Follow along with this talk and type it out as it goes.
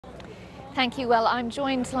Thank you. Well, I'm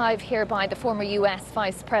joined live here by the former US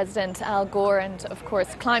Vice President Al Gore and, of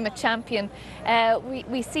course, climate champion.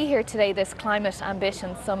 We see here today this Climate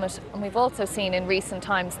Ambition Summit, and we've also seen in recent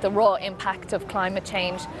times the raw impact of climate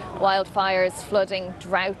change, wildfires, flooding,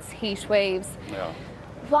 droughts, heat waves. Yeah.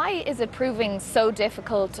 Why is it proving so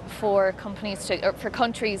difficult for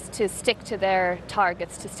countries to stick to their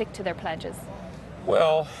targets, to stick to their pledges?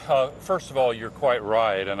 Well, first of all, you're quite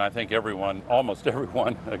right, and I think almost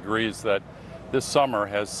everyone agrees that this summer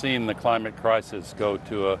has seen the climate crisis go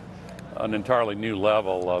to an entirely new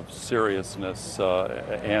level of seriousness,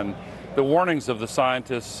 and the warnings of the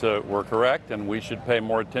scientists were correct, and we should pay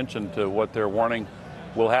more attention to what they're warning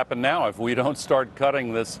will happen now if we don't start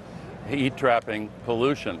cutting this heat-trapping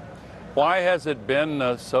pollution. Why has it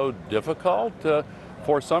been so difficult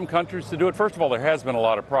for some countries to do it? First of all, there has been a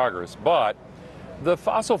lot of progress, but the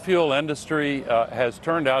fossil fuel industry has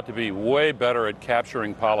turned out to be way better at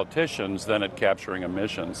capturing politicians than at capturing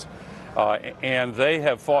emissions. And they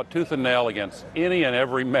have fought tooth and nail against any and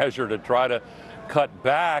every measure to try to cut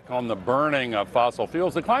back on the burning of fossil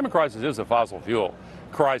fuels. The climate crisis is a fossil fuel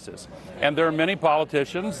crisis. And there are many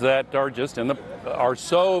politicians that are just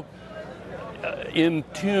so in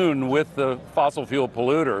tune with the fossil fuel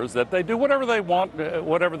polluters that they do whatever they want,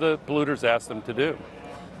 whatever the polluters ask them to do.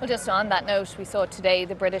 Well, just on that note, we saw today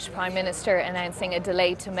the British Prime Minister announcing a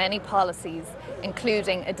delay to many policies,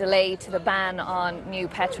 including a delay to the ban on new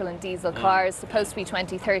petrol and diesel cars, supposed to be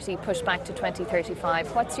 2030, pushed back to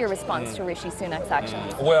 2035. What's your response to Rishi Sunak's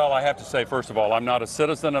actions? Well, I have to say, first of all, I'm not a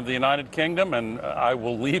citizen of the United Kingdom, and I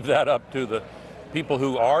will leave that up to the people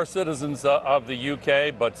who are citizens of the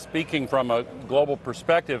UK, but speaking from a global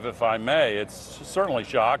perspective, if I may, it's certainly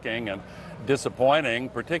shocking and disappointing,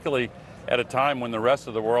 particularly at a time when the rest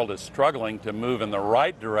of the world is struggling to move in the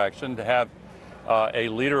right direction, to have a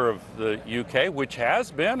leader of the UK, which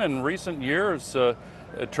has been in recent years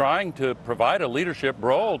trying to provide a leadership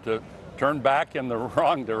role, to turn back in the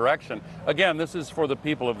wrong direction. Again, this is for the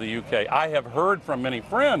people of the UK. I have heard from many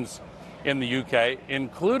friends in the UK,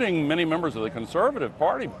 including many members of the Conservative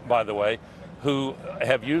Party, by the way, who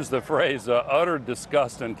have used the phrase utter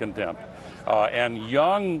disgust and contempt. And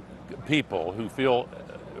young people who feel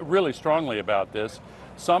really strongly about this.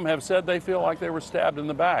 Some have said they feel like they were stabbed in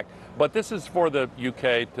the back. But this is for the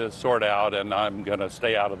UK to sort out, and I'm going to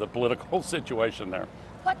stay out of the political situation there.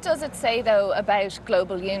 What does it say, though, about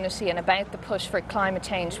global unity and about the push for climate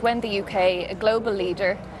change when the UK, a global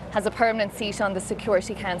leader, has a permanent seat on the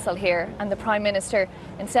Security Council here, and the Prime Minister,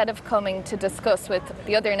 instead of coming to discuss with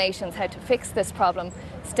the other nations how to fix this problem,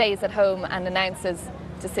 stays at home and announces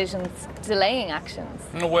decisions delaying actions?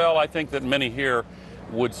 Well, I think that many here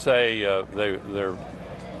would say they're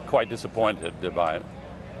quite disappointed by it.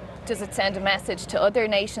 Does it send a message to other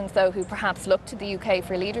nations, though, who perhaps look to the UK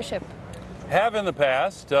for leadership? Have in the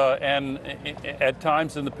past, and at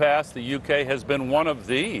times in the past, the UK has been one of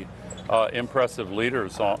the impressive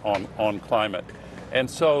leaders on climate. And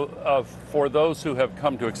so for those who have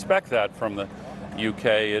come to expect that from the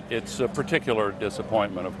UK, it's a particular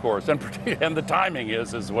disappointment, of course, and the timing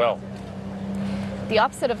is as well. The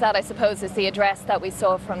opposite of that, I suppose, is the address that we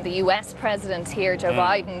saw from the US President here, Joe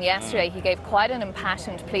Biden, yesterday. He gave quite an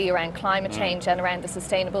impassioned plea around climate change and around the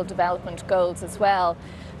Sustainable Development Goals as well.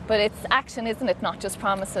 But it's action, isn't it, not just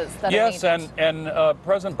promises that are needed? Yes, and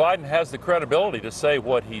President Biden has the credibility to say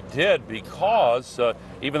what he did because,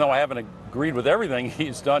 even though I haven't agreed with everything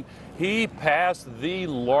he's done, he passed the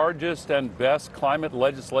largest and best climate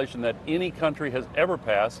legislation that any country has ever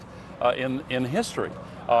passed in history.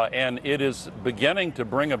 And it is beginning to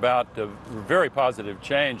bring about a very positive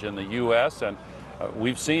change in the U.S. And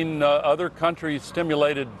we've seen other countries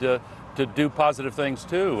stimulated to do positive things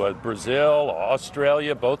too. Brazil,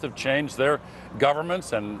 Australia, both have changed their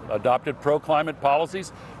governments and adopted pro-climate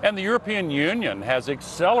policies. And the European Union has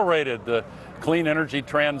accelerated the clean energy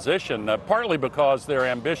transition, partly because their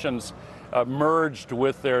ambitions merged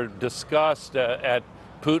with their disgust at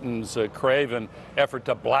Putin's craven effort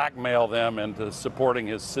to blackmail them into supporting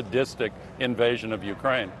his sadistic invasion of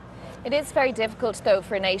Ukraine. It is very difficult, though,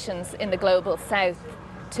 for nations in the global south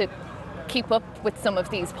to keep up with some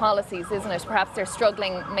of these policies, isn't it? Perhaps they're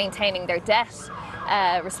struggling maintaining their debt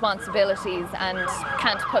responsibilities and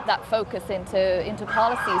can't put that focus into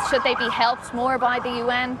policies. Should they be helped more by the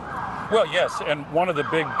UN? Well, yes, and one of the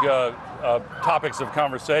big topics of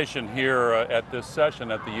conversation here at this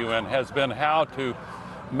session at the UN has been how to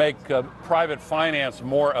make private finance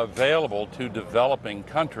more available to developing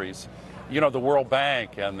countries. You know, the World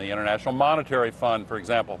Bank and the International Monetary Fund, for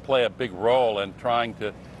example, play a big role in trying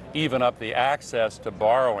to even up the access to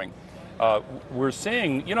borrowing. We're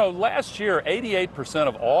seeing, last year, 88%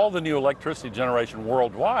 of all the new electricity generation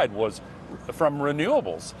worldwide was from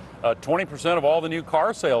renewables. 20% of all the new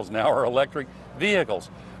car sales now are electric vehicles.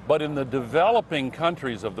 But in the developing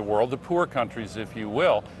countries of the world, the poor countries, if you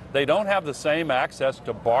will, they don't have the same access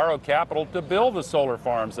to borrow capital to build the solar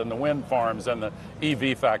farms and the wind farms and the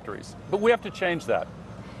EV factories. But we have to change that.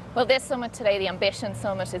 Well, this summit today, the Ambition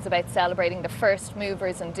Summit, is about celebrating the first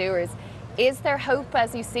movers and doers. Is there hope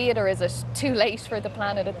as you see it, or is it too late for the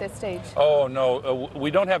planet at this stage? Oh, no,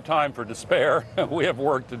 we don't have time for despair. We have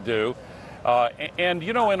work to do. And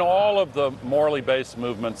in all of the morally based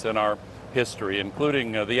movements in our history,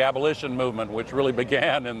 including the abolition movement, which really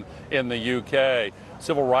began in the UK,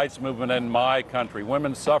 civil rights movement in my country,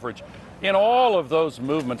 women's suffrage, in all of those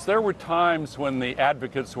movements, there were times when the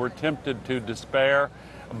advocates were tempted to despair.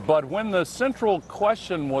 But when the central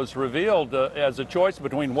question was revealed as a choice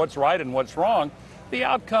between what's right and what's wrong, the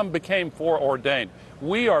outcome became foreordained.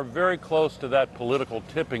 We are very close to that political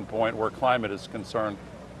tipping point where climate is concerned.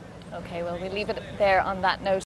 Okay, well, we leave it there on that note.